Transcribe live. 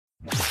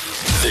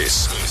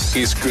This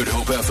is Good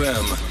Hope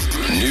FM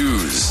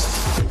News.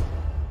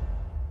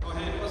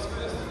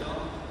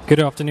 Good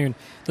afternoon.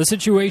 The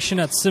situation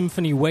at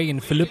Symphony Way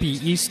in Philippi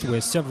East,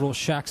 where several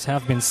shacks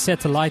have been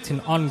set alight in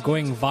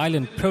ongoing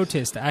violent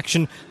protest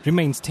action,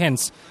 remains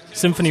tense.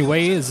 Symphony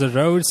Way is a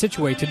road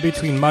situated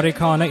between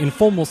Marikana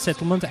informal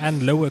settlement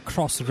and Lower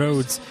Cross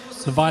roads.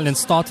 The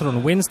violence started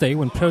on Wednesday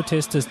when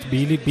protesters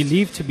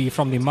believed to be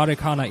from the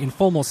Marikana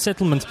informal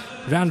settlement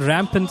ran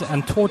rampant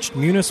and torched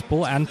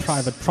municipal and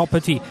private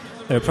property.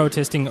 They were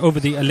protesting over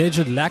the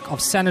alleged lack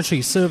of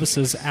sanitary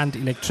services and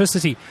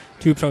electricity.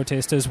 2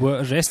 protesters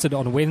were arrested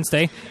on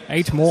Wednesday,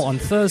 8 more on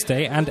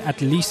Thursday, and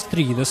at least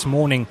 3 this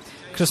morning.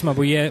 Chris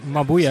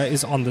Mabuya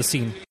is on the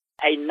scene.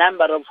 A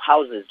number of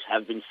houses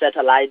have been set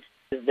alight.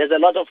 There's a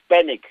lot of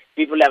panic.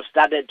 People have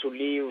started to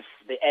leave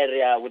the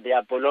area with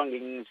their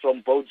belongings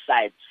from both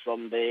sides,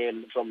 from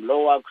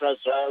Lower Cross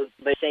Road.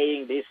 They're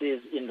saying this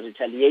is in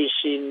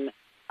retaliation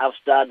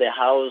after the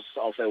house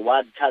of a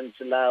ward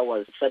councillor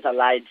was set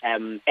alight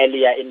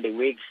earlier in the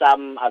week.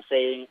 Some are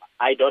saying,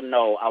 I don't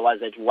know, I was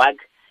at work,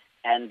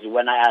 and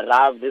when I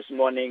arrived this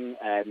morning,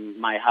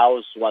 my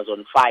house was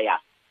on fire.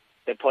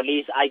 The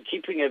police are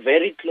keeping a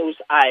very close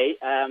eye.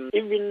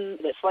 Even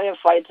the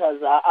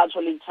firefighters are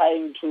actually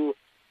trying to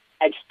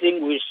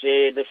extinguish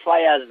the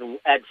fires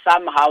at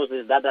some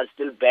houses that are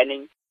still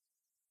burning.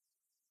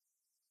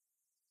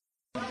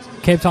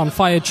 Cape Town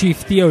Fire Chief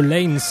Theo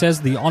Lane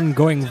says the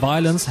ongoing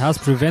violence has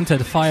prevented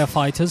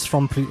firefighters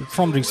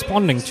from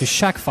responding to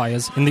shack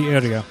fires in the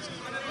area.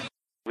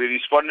 We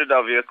responded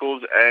our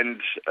vehicles and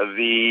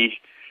the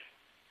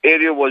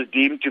area was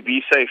deemed to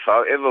be safe.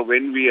 However,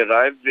 when we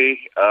arrived there,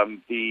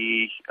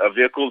 the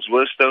vehicles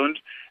were stoned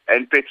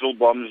and petrol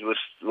bombs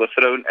were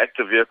thrown at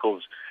the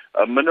vehicles.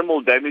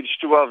 Minimal damage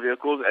to our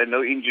vehicles and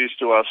no injuries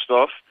to our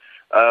staff.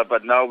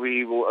 But now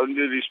we will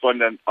only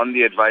respond on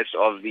the advice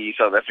of the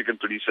South African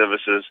Police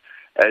Services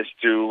as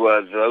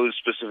to those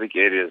specific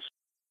areas.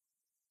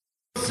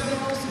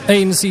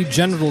 ANC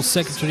General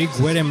Secretary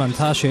Gwere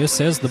Mantashe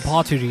says the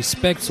party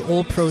respects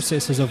all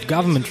processes of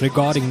government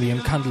regarding the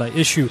Nkandla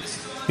issue.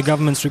 The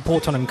government's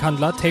report on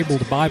Nkandla,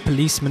 tabled by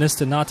Police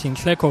Minister Nathi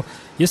Nhleko,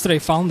 yesterday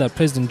found that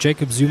President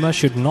Jacob Zuma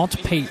should not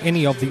pay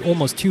any of the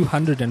almost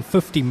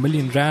 250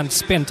 million rand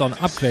spent on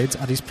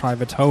upgrades at his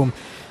private home.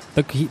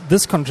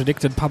 This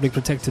contradicted Public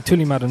Protector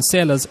Thuli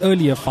Madonsela's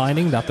earlier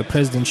finding that the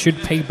president should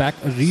pay back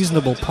a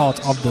reasonable part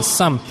of the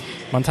sum.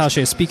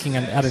 Mantashe, speaking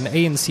at an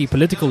ANC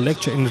political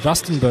lecture in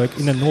Rustenburg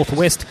in the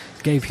northwest,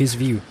 gave his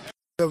view.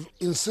 We have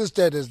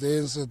insisted as the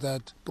ANC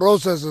that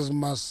processes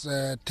must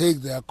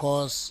take their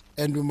course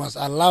and we must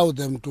allow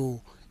them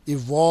to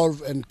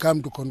evolve and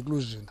come to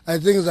conclusion. I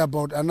think it's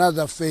about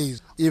another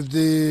phase. If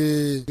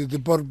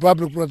the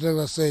public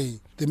protector say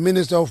the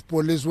Minister of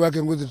Police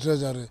working with the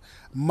Treasury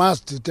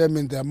must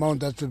determine the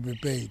amount that should be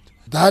paid,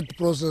 that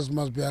process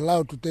must be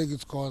allowed to take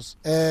its course.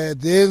 The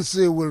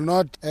ANC will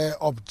not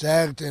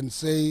object and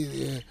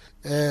say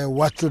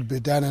what should be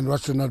done and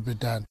what should not be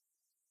done.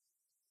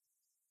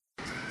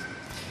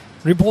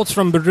 Reports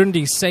from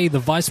Burundi say the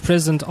Vice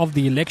President of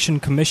the Election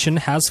Commission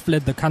has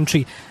fled the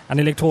country. An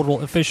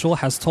electoral official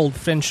has told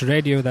French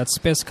radio that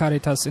Spes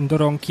Caritas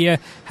Ndoronkier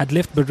had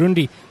left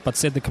Burundi, but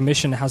said the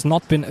Commission has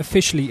not been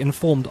officially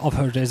informed of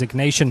her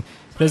resignation.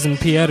 President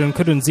Pierre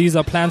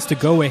Nkurunziza plans to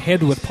go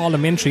ahead with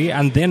parliamentary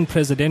and then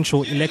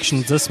presidential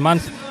elections this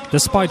month,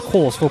 despite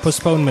calls for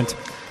postponement.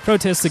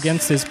 Protests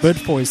against his bid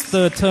for his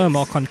 3rd term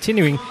are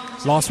continuing.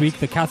 Last week,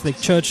 the Catholic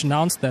Church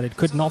announced that it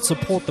could not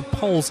support the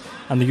polls,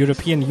 and the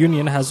European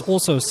Union has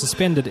also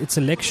suspended its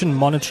election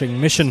monitoring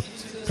mission.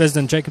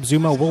 President Jacob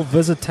Zuma will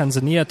visit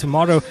Tanzania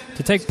tomorrow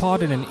to take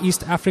part in an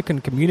East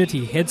African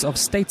Community Heads of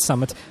State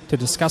Summit to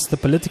discuss the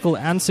political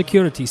and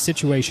security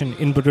situation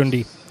in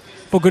Burundi.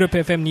 For Good Hope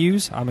FM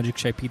News, I'm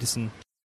Ajik Peterson.